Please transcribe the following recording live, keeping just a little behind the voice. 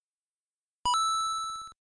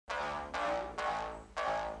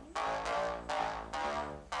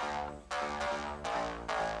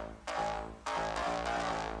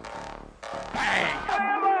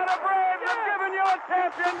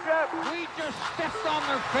We just stepped on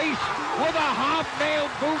their face with a hobnail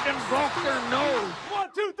boot and broke their nose. 1,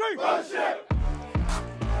 2, 3, bullshit!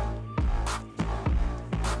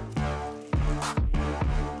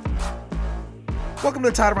 Welcome to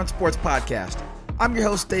the Title Run Sports Podcast. I'm your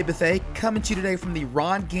host, Dave Bethay, coming to you today from the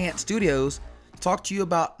Ron Gant Studios to talk to you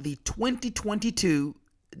about the 2022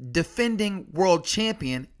 defending world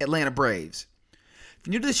champion Atlanta Braves. If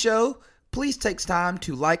you're new to the show, please take time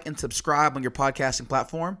to like and subscribe on your podcasting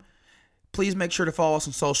platform. Please make sure to follow us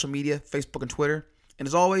on social media, Facebook and Twitter. And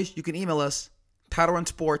as always, you can email us,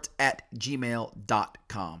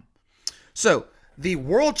 titlerunsports@gmail.com. So, the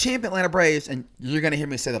world champion Atlanta Braves, and you're going to hear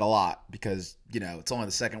me say that a lot because, it's only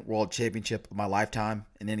the second world championship of my lifetime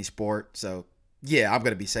in any sport. So, yeah, I'm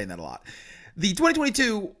going to be saying that a lot. The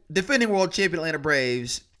 2022 defending world champion Atlanta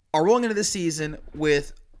Braves are rolling into this season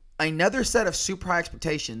with another set of super high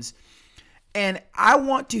expectations. And I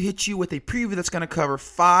want to hit you with a preview that's going to cover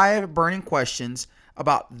 5 burning questions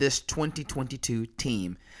about this 2022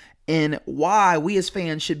 team and why we as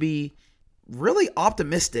fans should be really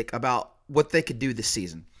optimistic about what they could do this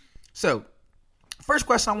season. So, first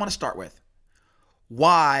question I want to start with.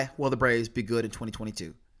 Why will the Braves be good in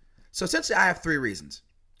 2022? So, essentially, I have 3 reasons.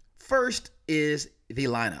 First is the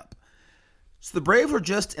lineup. So, the Braves were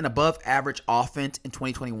just an above-average offense in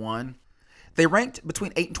 2021. They ranked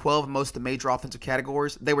between 8 and 12 in most of the major offensive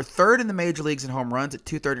categories. They were third in the major leagues in home runs at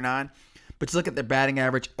 239. But you look at their batting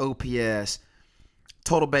average, OPS,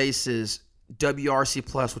 total bases,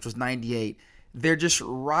 WRC+, which was 98. They're just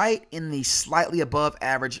right in the slightly above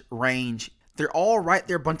average range. They're all right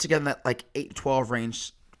there bunched together in that 8 to 12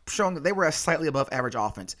 range, showing that they were a slightly above average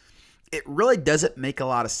offense. It really doesn't make a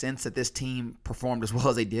lot of sense that this team performed as well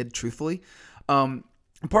as they did, truthfully. And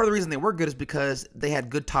part of the reason they were good is because they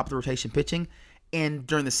had good top of the rotation pitching, and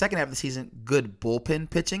during the second half of the season, good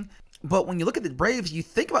bullpen pitching. But when you look at the Braves, you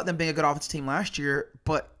think about them being a good offensive team last year,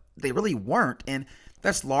 but they really weren't. And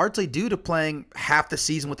that's largely due to playing half the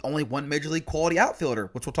season with only one major league quality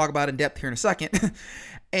outfielder, which we'll talk about in depth here in a second,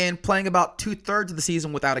 and playing about 2/3 of the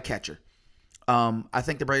season without a catcher. I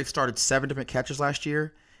think the Braves started 7 different catchers last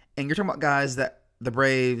year, and you're talking about guys that the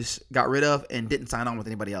Braves got rid of and didn't sign on with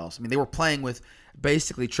anybody else. I mean, they were playing with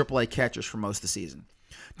basically AAA catchers for most of the season.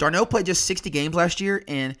 d'Arnaud played just 60 games last year,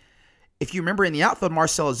 and if you remember in the outfield,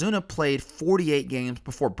 Marcell Ozuna played 48 games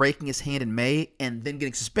before breaking his hand in May and then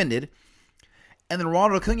getting suspended. And then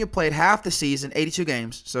Ronald Acuna played half the season, 82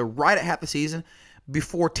 games, so right at half the season,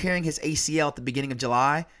 before tearing his ACL at the beginning of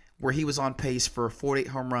July, where he was on pace for 48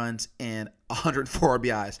 home runs and 104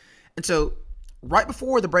 RBIs. And so right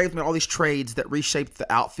before the Braves made all these trades that reshaped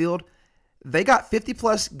the outfield, they got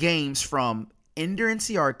 50-plus games from Ender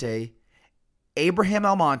Inciarte, Abraham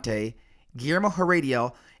Almonte, Guillermo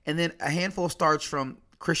Heredia, and then a handful of starts from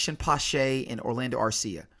Christian Pache and Orlando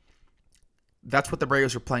Arcia. That's what the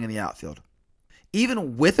Braves were playing in the outfield.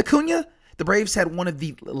 Even with Acuna, the Braves had one of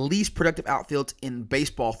the least productive outfields in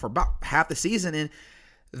baseball for about half the season. And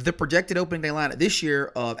the projected opening day lineup this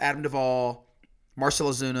year of Adam Duvall, Marcell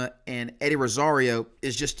Ozuna, and Eddie Rosario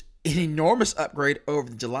is just an enormous upgrade over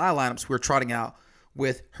the July lineups we were trotting out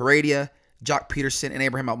with Heredia, Jock Peterson, and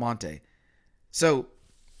Abraham Almonte. So,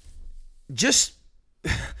 it's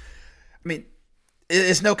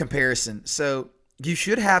no comparison. So, you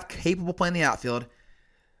should have capable play in the outfield.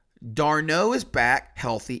 d'Arnaud is back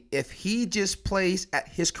healthy. If he just plays at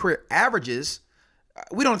his career averages,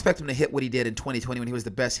 we don't expect him to hit what he did in 2020 when he was the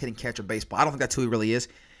best hitting catcher in baseball. I don't think that's who he really is.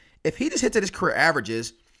 If he just hits at his career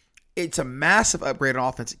averages, it's a massive upgrade on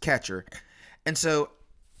offensive catcher. And so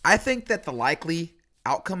I think that the likely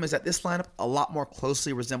outcome is that this lineup a lot more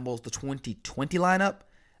closely resembles the 2020 lineup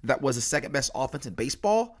that was the second best offense in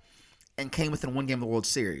baseball and came within one game of the World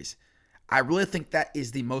Series. I really think that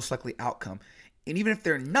is the most likely outcome. And even if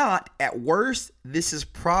they're not, at worst, this is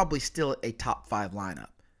probably still a top 5 lineup.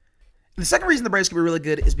 And the second reason the Braves could be really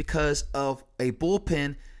good is because of a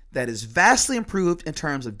bullpen that is vastly improved in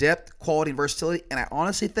terms of depth, quality, and versatility, and I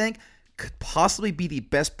honestly think could possibly be the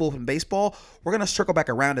best bullpen in baseball. We're going to circle back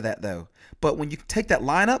around to that, though. But when you take that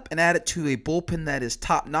lineup and add it to a bullpen that is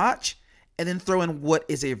top-notch, and then throw in what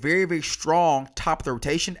is a very, very strong top of the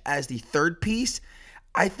rotation as the third piece,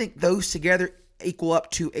 I think those together equal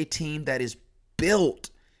up to a team that is built,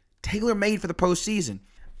 tailor-made for the postseason.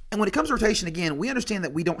 And when it comes to rotation, again, we understand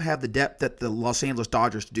that we don't have the depth that the Los Angeles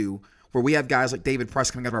Dodgers do, where we have guys like David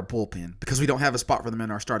Price coming out of our bullpen because we don't have a spot for them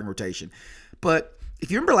in our starting rotation. But if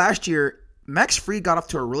you remember last year, Max Fried got off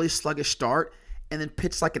to a really sluggish start and then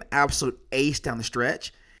pitched like an absolute ace down the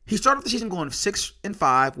stretch. He started the season going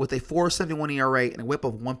 6-5 with a 4.71 ERA and a whip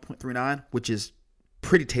of 1.39, which is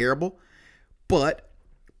pretty terrible. But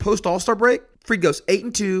post All-Star break, Fried goes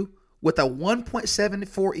 8-2 with a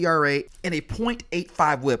 1.74 ERA and a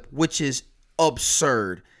 .85 WHIP, which is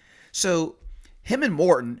absurd. So him and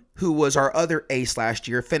Morton, who was our other ace last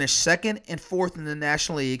year, finished second and fourth in the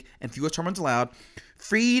National League in fewest home runs allowed.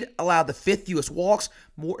 Fried allowed the fifth fewest walks.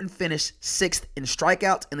 Morton finished sixth in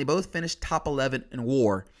strikeouts, and they both finished top 11 in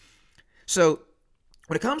WAR. So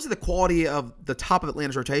when it comes to the quality of the top of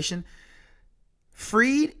Atlanta's rotation,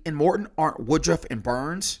 Fried and Morton aren't Woodruff and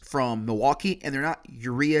Burns from Milwaukee, and they're not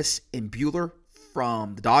Urias and Buehler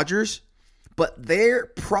from the Dodgers, but they're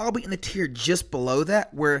probably in the tier just below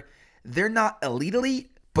that, where they're not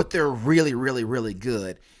elite, but they're really, really, really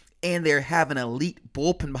good, and they have an elite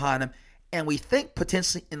bullpen behind them, and we think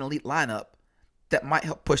potentially an elite lineup that might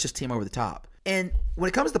help push this team over the top. And when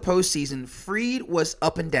it comes to the postseason, Fried was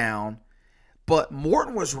up and down, but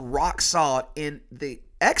Morton was rock solid, and the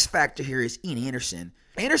X factor here is Ian Anderson.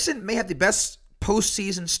 Anderson may have the best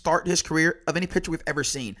postseason start to his career of any pitcher we've ever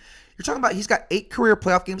seen. You're talking about he's got 8 career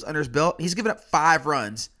playoff games under his belt. And he's given up 5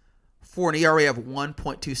 runs for an ERA of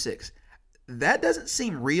 1.26. That doesn't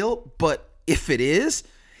seem real, but if it is,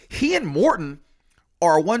 he and Morton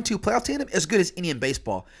are a 1-2 playoff tandem as good as any in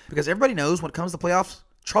baseball. Because everybody knows when it comes to playoffs,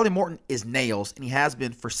 Charlie Morton is nails, and he has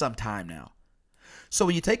been for some time now. So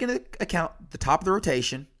when you take into account the top of the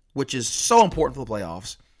rotation, which is so important for the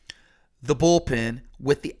playoffs, the bullpen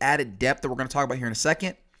with the added depth that we're going to talk about here in a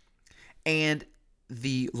second, and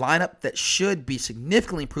the lineup that should be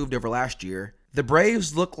significantly improved over last year, the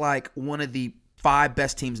Braves look like one of the 5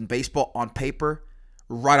 best teams in baseball on paper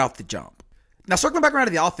right off the jump. Now, circling back around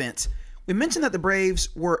to the offense, we mentioned that the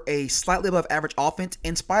Braves were a slightly above average offense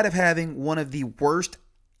in spite of having one of the worst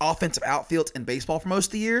offensive outfields in baseball for most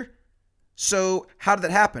of the year. So how did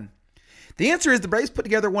that happen? The answer is the Braves put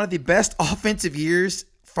together one of the best offensive years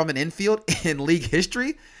from an infield in league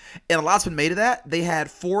history, and a lot's been made of that. They had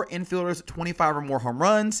 4 infielders at 25 or more home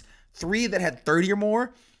runs, 3 that had 30 or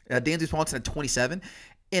more. Dansby Swanson had 27.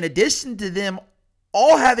 In addition to them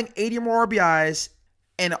all having 80 or more RBIs,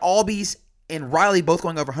 and Albies and Riley both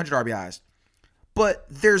going over 100 RBIs. But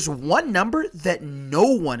there's one number that no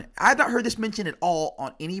one, I've not heard this mentioned at all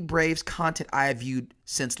on any Braves content I have viewed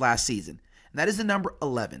since last season, and that is the number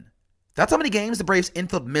 11. That's how many games the Braves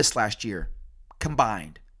infield missed last year,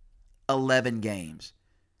 combined. 11 games.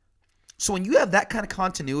 So when you have that kind of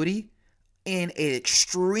continuity in an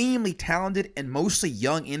extremely talented and mostly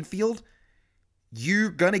young infield, you're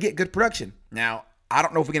going to get good production. Now, I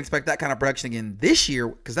don't know if we can expect that kind of production again this year,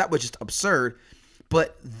 because that was just absurd.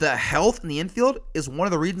 But the health in the infield is one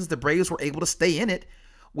of the reasons the Braves were able to stay in it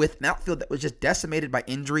with an outfield that was just decimated by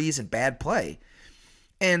injuries and bad play.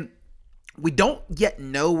 And we don't yet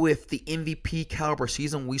know if the MVP caliber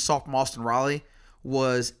season we saw from Austin Riley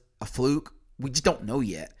was a fluke. We just don't know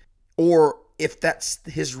yet. Or if that's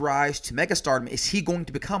his rise to megastardom, is he going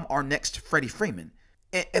to become our next Freddie Freeman?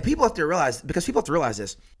 And people have to realize, because people have to realize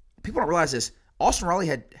this, people don't realize this, Austin Riley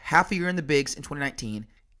had half a year in the bigs in 2019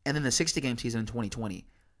 and then the 60-game season in 2020.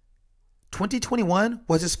 2021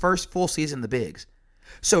 was his first full season in the bigs.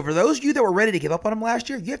 So for those of you that were ready to give up on him last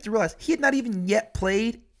year, you have to realize he had not even yet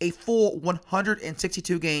played a full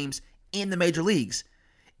 162 games in the major leagues.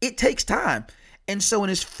 It takes time. And so in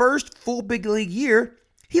his first full big league year,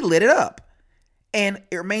 he lit it up. And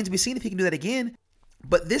it remains to be seen if he can do that again.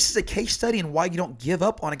 But this is a case study in why you don't give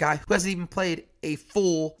up on a guy who hasn't even played a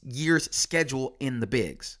full year's schedule in the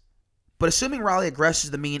bigs. But assuming Riley aggresses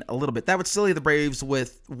the mean a little bit, that would still leave the Braves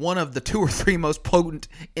with one of the 2 or 3 most potent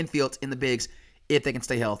infields in the bigs if they can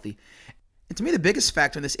stay healthy. And to me, the biggest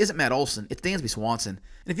factor in this isn't Matt Olson, it's Dansby Swanson.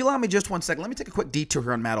 And if you allow me just 1 second, let me take a quick detour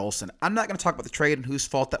here on Matt Olson. I'm not going to talk about the trade and whose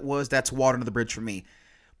fault that was. That's water under the bridge for me.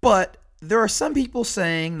 But there are some people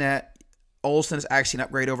saying that Olson is actually an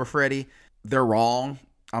upgrade over Freddie. They're wrong.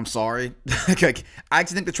 I'm sorry. I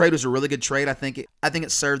actually think the trade was a really good trade. I think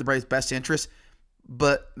it served the Braves' best interest.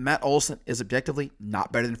 But Matt Olson is objectively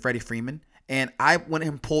not better than Freddie Freeman. And I went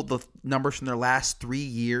and pulled the numbers from their last 3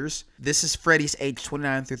 years. This is Freddie's age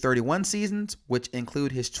 29 through 31 seasons, which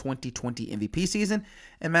include his 2020 MVP season,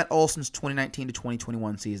 and Matt Olson's 2019 to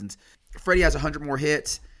 2021 seasons. Freddie has 100 more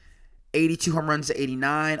hits, 82 home runs to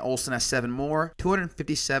 89. Olson has 7 more.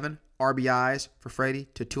 257 RBIs for Freddie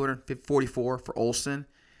to 244 for Olson.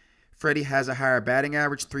 Freddie has a higher batting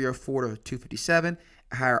average, 304 to 257,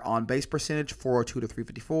 a higher on-base percentage, 402 to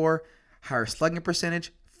 354, higher slugging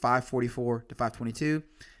percentage, 544 to 522,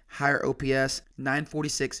 higher OPS,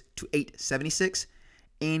 946 to 876,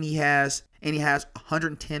 and he has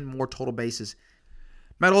 110 more total bases.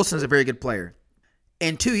 Matt Olson is a very good player.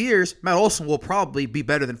 In 2 years, Matt Olson will probably be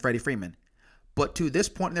better than Freddie Freeman. But to this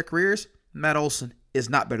point in their careers, Matt Olson is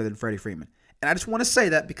not better than Freddie Freeman. And I just want to say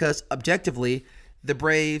that because objectively, the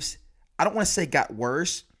Braves, I don't want to say got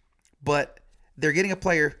worse, but they're getting a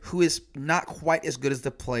player who is not quite as good as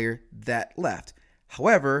the player that left.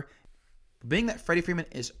 However, being that Freddie Freeman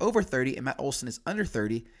is over 30 and Matt Olson is under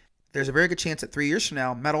 30, there's a very good chance that 3 years from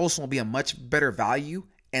now, Matt Olson will be a much better value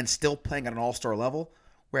and still playing at an all-star level,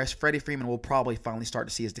 whereas Freddie Freeman will probably finally start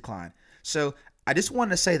to see his decline. So I just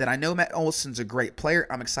wanted to say that I know Matt Olson's a great player.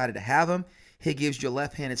 I'm excited to have him. He gives you a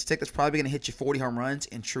left-handed stick that's probably going to hit you 40 home runs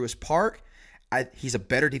in Truist Park. He's a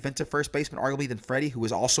better defensive first baseman, arguably, than Freddie, who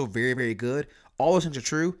is also very, very good. All those things are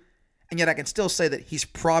true, and yet I can still say that he's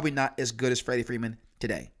probably not as good as Freddie Freeman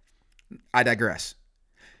today. I digress.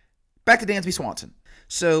 Back to Dansby Swanson.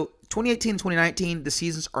 So 2018 and 2019, the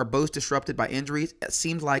seasons are both disrupted by injuries. It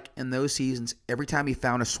seemed like in those seasons, every time he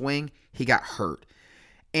found a swing, he got hurt.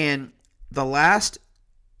 And the last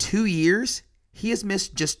 2 years, he has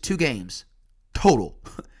missed just 2 games total.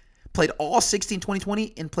 Played all 60 in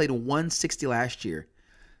 2020 and played 160 last year.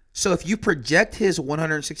 So if you project his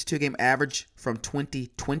 162-game average from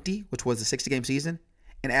 2020, which was the 60-game season,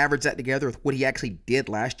 and average that together with what he actually did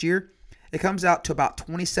last year, it comes out to about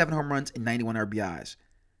 27 home runs and 91 RBIs.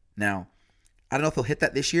 Now, I don't know if he'll hit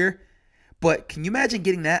that this year, but can you imagine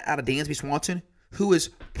getting that out of Dansby Swanson, who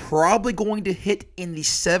is probably going to hit in the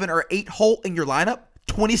 7 or 8 hole in your lineup,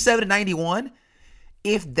 27 to 91?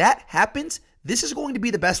 If that happens, this is going to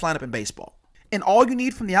be the best lineup in baseball. And all you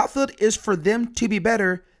need from the outfield is for them to be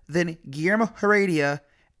better than Guillermo Heredia,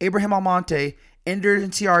 Abraham Almonte, Ender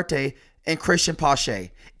Inciarte, and Christian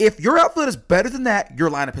Pache. If your outfield is better than that, your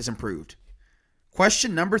lineup has improved.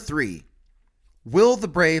 Question number 3. Will the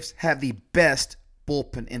Braves have the best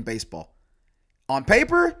bullpen in baseball? On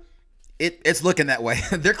paper, it's looking that way.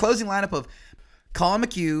 Their closing lineup of Colin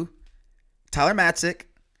McHugh, Tyler Matzek,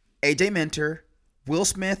 AJ Minter, Will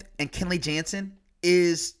Smith, and Kenley Jansen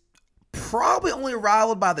is probably only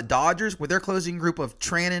rivaled by the Dodgers with their closing group of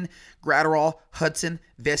Trannon, Gratterall, Hudson,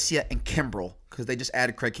 Vesia, and Kimbrel, because they just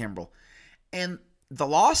added Craig Kimbrel. And the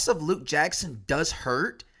loss of Luke Jackson does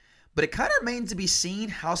hurt, but it kind of remains to be seen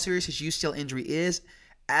how serious his UCL injury is.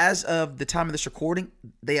 As of the time of this recording,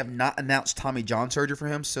 they have not announced Tommy John surgery for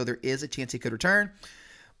him, so there is a chance he could return.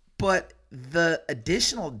 But the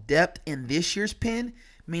additional depth in this year's pen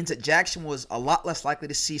means that Jackson was a lot less likely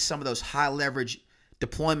to see some of those high leverage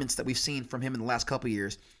deployments that we've seen from him in the last couple of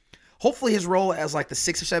years. Hopefully his role as like the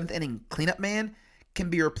 6th or 7th inning cleanup man can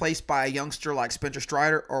be replaced by a youngster like Spencer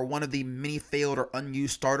Strider or one of the many failed or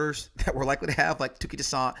unused starters that we're likely to have, like Tuki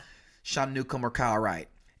Toussaint, Sean Newcomb, or Kyle Wright.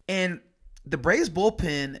 And the Braves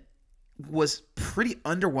bullpen was pretty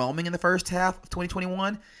underwhelming in the first half of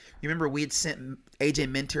 2021. You remember we had sent AJ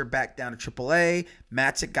Minter back down to AAA.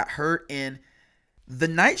 Matzek got hurt, and the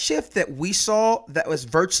night shift that we saw that was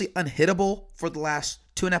virtually unhittable for the last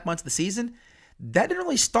 2.5 months of the season, that didn't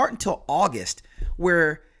really start until August,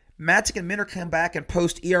 where Matzek and Minter come back and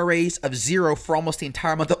post ERAs of 0 for almost the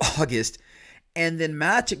entire month of August. And then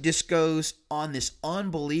Matzek just goes on this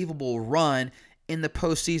unbelievable run in the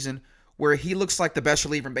postseason where he looks like the best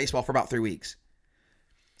reliever in baseball for about 3 weeks.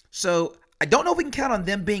 So I don't know if we can count on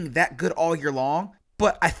them being that good all year long,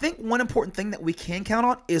 but I think one important thing that we can count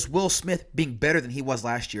on is Will Smith being better than he was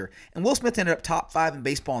last year. And Will Smith ended up top 5 in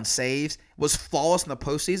baseball in saves, was flawless in the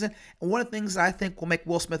postseason. And one of the things that I think will make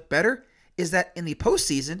Will Smith better is that in the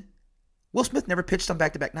postseason, Will Smith never pitched on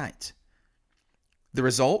back-to-back nights. The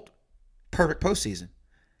result? Perfect postseason.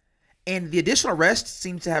 And the additional rest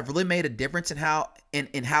seems to have really made a difference in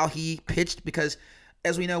how he pitched, because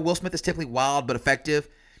as we know, Will Smith is typically wild but effective.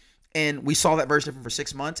 And we saw that version of him for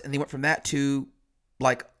 6 months, and he went from that to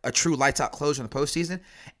like a true lights-out closer in the postseason.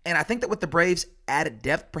 And I think that with the Braves' added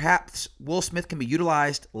depth, perhaps Will Smith can be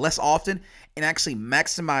utilized less often and actually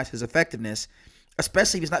maximize his effectiveness,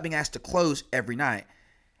 especially if he's not being asked to close every night.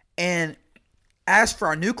 And as for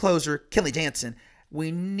our new closer, Kenley Jansen, we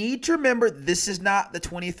need to remember this is not the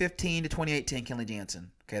 2015 to 2018 Kenley Jansen.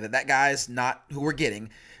 Okay, that guy is not who we're getting.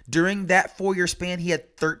 During that 4-year span, he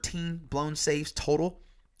had 13 blown saves total.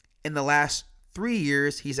 In the last 3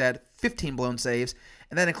 years, he's had 15 blown saves,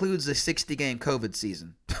 and that includes the 60-game COVID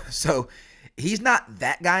season. So he's not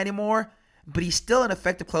that guy anymore, but he's still an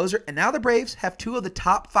effective closer. And now the Braves have 2 of the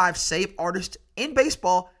top 5 save artists in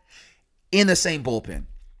baseball in the same bullpen.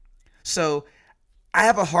 So I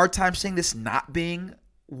have a hard time seeing this not being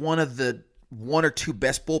one of the 1 or 2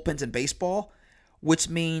 best bullpens in baseball, which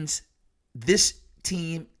means this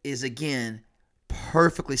team is, again,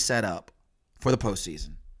 perfectly set up for the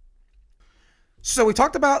postseason. So we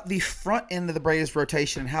talked about the front end of the Braves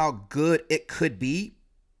rotation and how good it could be,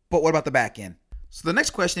 but what about the back end? So the next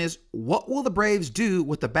question is, what will the Braves do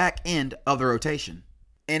with the back end of the rotation?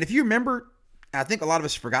 And if you remember I think a lot of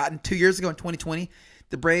us have forgotten 2 years ago in 2020,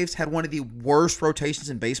 the Braves had one of the worst rotations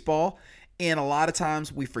in baseball. And a lot of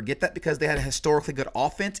times we forget that because they had a historically good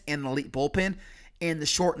offense and an elite bullpen. And the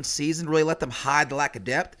shortened season really let them hide the lack of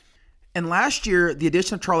depth. And last year, the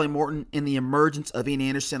addition of Charlie Morton and the emergence of Ian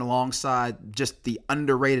Anderson alongside just the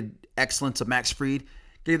underrated excellence of Max Fried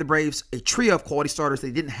gave the Braves a trio of quality starters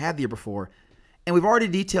they didn't have the year before. And we've already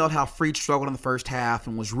detailed how Fried struggled in the first half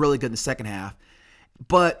and was really good in the second half.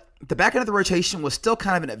 But the back end of the rotation was still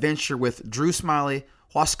kind of an adventure with Drew Smyly,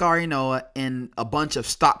 Huascar Ynoa, and a bunch of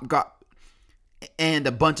stopgap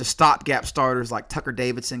starters like Tucker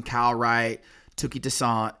Davidson, Kyle Wright, Touki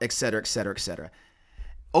Toussaint, et cetera, et cetera, et cetera.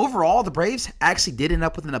 Overall, the Braves actually did end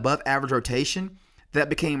up with an above-average rotation that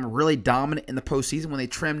became really dominant in the postseason when they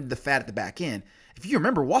trimmed the fat at the back end. If you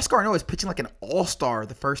remember, Huascar Ynoa was pitching like an all-star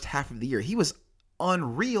the first half of the year. He was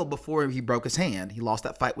unreal before he broke his hand. He lost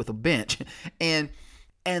that fight with a bench. And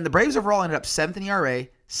the Braves overall ended up 7th in ERA,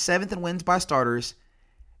 7th in wins by starters,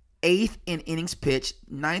 8th in innings pitched,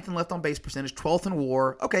 9th in left on base percentage, 12th in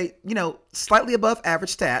WAR. Okay, slightly above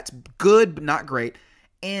average stats, good but not great.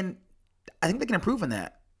 And I think they can improve on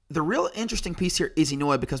that. The real interesting piece here is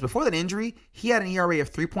Ynoa because before that injury, he had an ERA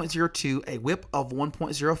of 3.02, a WHIP of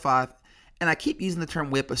 1.05, and I keep using the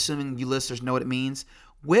term WHIP, assuming you listeners know what it means.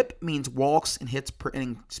 WHIP means walks and hits per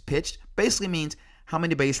innings pitched. Basically means how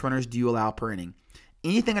many base runners do you allow per inning.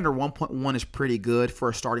 Anything under 1.1 is pretty good for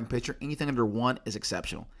a starting pitcher. Anything under 1 is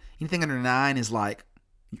exceptional. Anything under 9 is like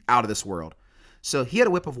out of this world. So he had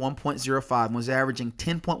a WHIP of 1.05 and was averaging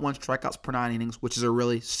 10.1 strikeouts per 9 innings, which is a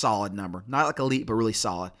really solid number. Not like elite, but really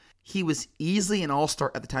solid. He was easily an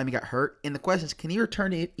all-star at the time he got hurt. And the question is, can he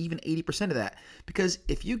return to even 80% of that? Because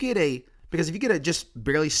if you get a just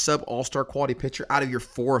barely sub-all-star quality pitcher out of your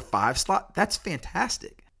 4 or 5 slot, that's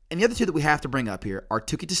fantastic. And the other two that we have to bring up here are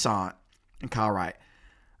Touki Toussaint and Kyle Wright.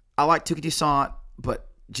 I like Touki Toussaint, but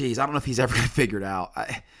geez, I don't know if he's ever going to figure it out.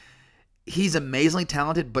 He's amazingly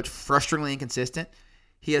talented, but frustratingly inconsistent.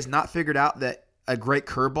 He has not figured out that a great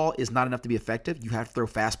curveball is not enough to be effective. You have to throw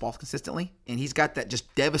fastballs consistently. And he's got that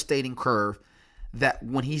just devastating curve that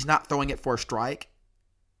when he's not throwing it for a strike,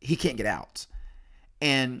 he can't get outs.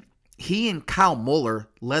 And he and Kyle Muller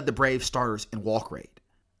led the Braves starters in walk rate.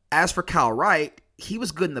 As for Kyle Wright, he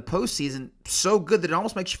was good in the postseason, so good that it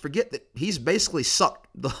almost makes you forget that he's basically sucked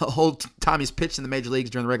the whole time he's pitched in the major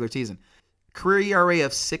leagues during the regular season. Career ERA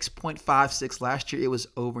of 6.56 last year, it was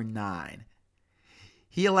over 9.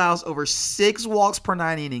 He allows over 6 walks per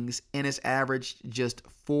 9 innings and has averaged just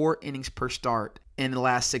 4 innings per start in the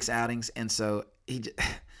last 6 outings. And so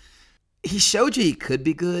he showed you he could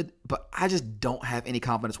be good, but I just don't have any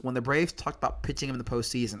confidence. When the Braves talked about pitching him in the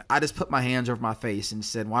postseason, I just put my hands over my face and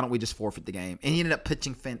said, why don't we just forfeit the game? And he ended up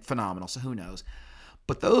pitching phenomenal, so who knows?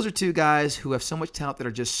 But those are two guys who have so much talent that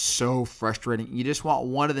are just so frustrating. You just want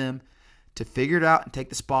one of them to figure it out and take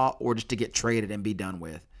the spot or just to get traded and be done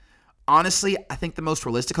with. Honestly, I think the most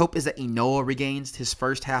realistic hope is that Ynoa regains his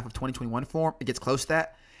first half of 2021 form. It gets close to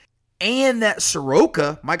that. And that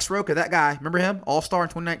Mike Soroka, that guy, remember him? All-Star in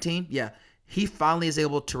 2019? Yeah. He finally is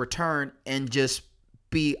able to return and just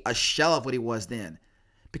be a shell of what he was then.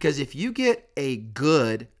 Because if you get a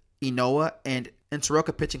good Ynoa and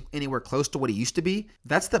Soroka pitching anywhere close to what he used to be,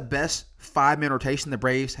 that's the best 5-man rotation the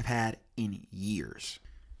Braves have had in years.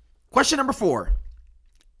 Question number 4.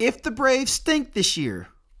 If the Braves stink this year,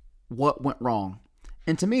 what went wrong?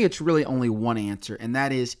 And to me, it's really only one answer, and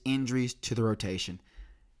that is injuries to the rotation.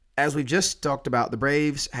 As we've just talked about, the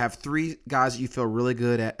Braves have 3 guys that you feel really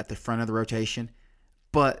good at the front of the rotation.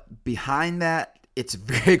 But behind that, it's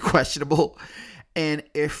very questionable. And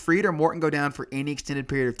if Fried or Morton go down for any extended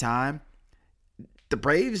period of time, the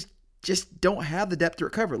Braves just don't have the depth to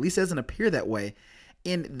recover. At least it doesn't appear that way.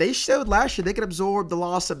 And they showed last year they could absorb the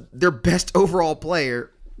loss of their best overall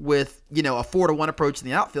player with, a 4-1 approach in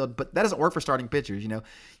the outfield, but that doesn't work for starting pitchers. You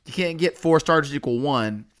can't get 4 starters equal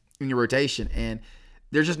 1 in your rotation. And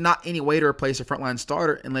there's just not any way to replace a frontline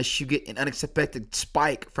starter unless you get an unexpected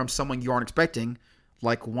spike from someone you aren't expecting,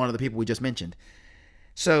 like one of the people we just mentioned.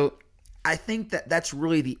 So I think that that's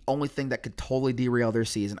really the only thing that could totally derail their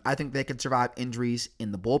season. I think they could survive injuries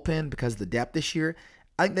in the bullpen because of the depth this year.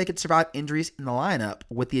 I think they could survive injuries in the lineup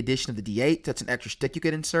with the addition of the DH. That's an extra stick you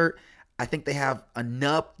could insert. I think they have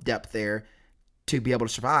enough depth there to be able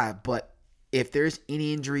to survive. But if there's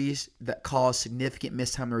any injuries that cause significant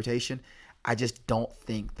missed time in the rotation, I just don't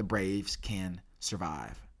think the Braves can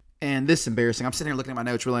survive. And this is embarrassing. I'm sitting here looking at my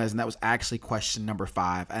notes realizing that was actually question number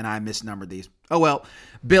 5, and I misnumbered these. Oh, well.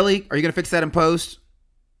 Billy, are you going to fix that in post?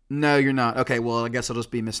 No, you're not. Okay, well, I guess I'll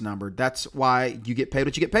just be misnumbered. That's why you get paid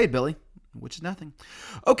what you get paid, Billy, which is nothing.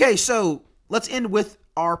 Okay, so let's end with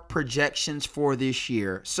our projections for this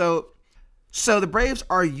year. So the Braves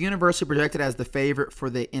are universally projected as the favorite for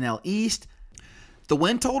the NL East. The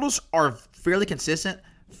win totals are fairly consistent.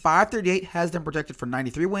 538 has them projected for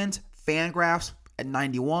 93 wins. Fangraphs at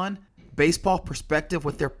 91. Baseball Perspective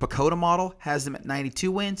with their PECOTA model has them at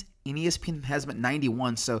 92 wins. And ESPN has them at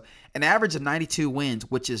 91. So an average of 92 wins,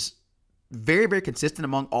 which is very, very consistent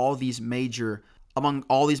among all these major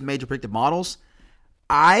predictive models.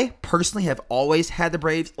 I personally have always had the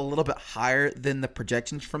Braves a little bit higher than the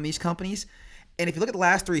projections from these companies. And if you look at the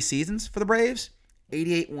last 3 seasons for the Braves,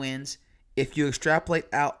 88 wins. If you extrapolate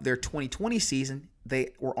out their 2020 season, they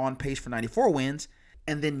were on pace for 94 wins.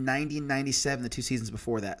 And then 90 and 97 the 2 seasons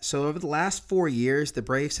before that. So over the last 4 years, the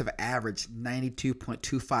Braves have averaged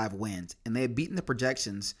 92.25 wins. And they have beaten the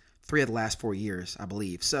projections 3 of the last 4 years, I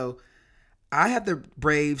believe. So I have the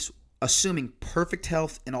Braves assuming perfect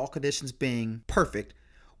health in all conditions being perfect,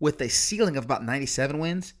 with a ceiling of about 97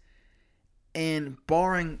 wins. And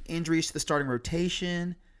barring injuries to the starting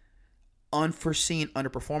rotation, unforeseen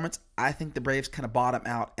underperformance, I think the Braves kind of bottom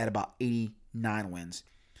out at about 89 wins.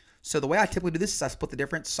 So the way I typically do this is I split the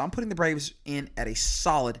difference. So I'm putting the Braves in at a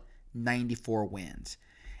solid 94 wins.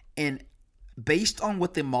 And based on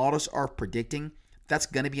what the models are predicting, that's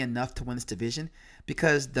going to be enough to win this division,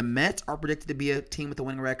 because the Mets are predicted to be a team with a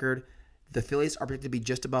winning record. The Phillies are predicted to be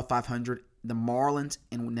just above 500. The Marlins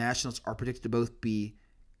and Nationals are predicted to both be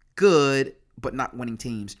good, but not winning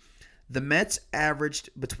teams. The Mets averaged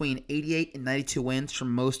between 88 and 92 wins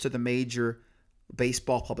from most of the major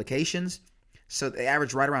baseball publications. So they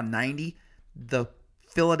averaged right around 90. The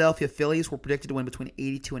Philadelphia Phillies were predicted to win between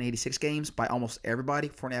 82 and 86 games by almost everybody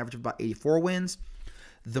for an average of about 84 wins.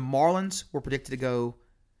 The Marlins were predicted to go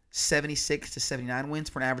 76 to 79 wins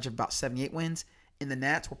for an average of about 78 wins. And the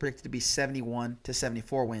Nats were predicted to be 71 to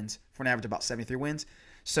 74 wins for an average of about 73 wins.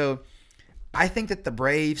 So I think that the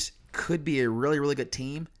Braves could be a really, really good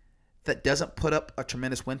team that doesn't put up a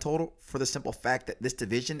tremendous win total, for the simple fact that this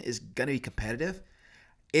division is going to be competitive.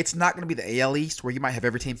 It's not going to be the AL East where you might have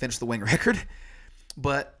every team finish the winning record.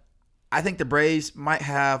 But I think the Braves might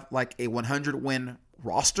have like a 100-win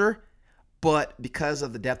roster, but because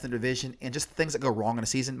of the depth of the division and just the things that go wrong in a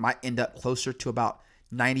season, might end up closer to about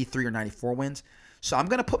 93 or 94 wins. So I'm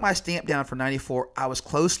going to put my stamp down for 94. I was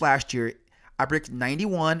close last year. I predicted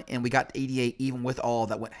 91, and we got 88 even with all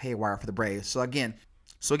that went haywire for the Braves. So again,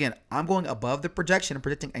 I'm going above the projection and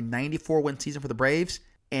predicting a 94-win season for the Braves,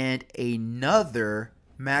 and another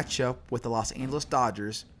matchup with the Los Angeles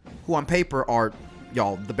Dodgers, who on paper are,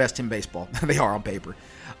 y'all, the best team in baseball. They are on paper.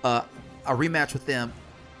 A rematch with them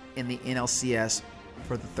in the NLCS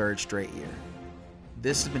for the 3rd straight year.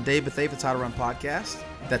 This has been Dave Bethay for the Title Run Podcast.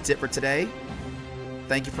 That's it for today.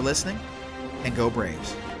 Thank you for listening, and go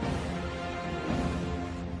Braves.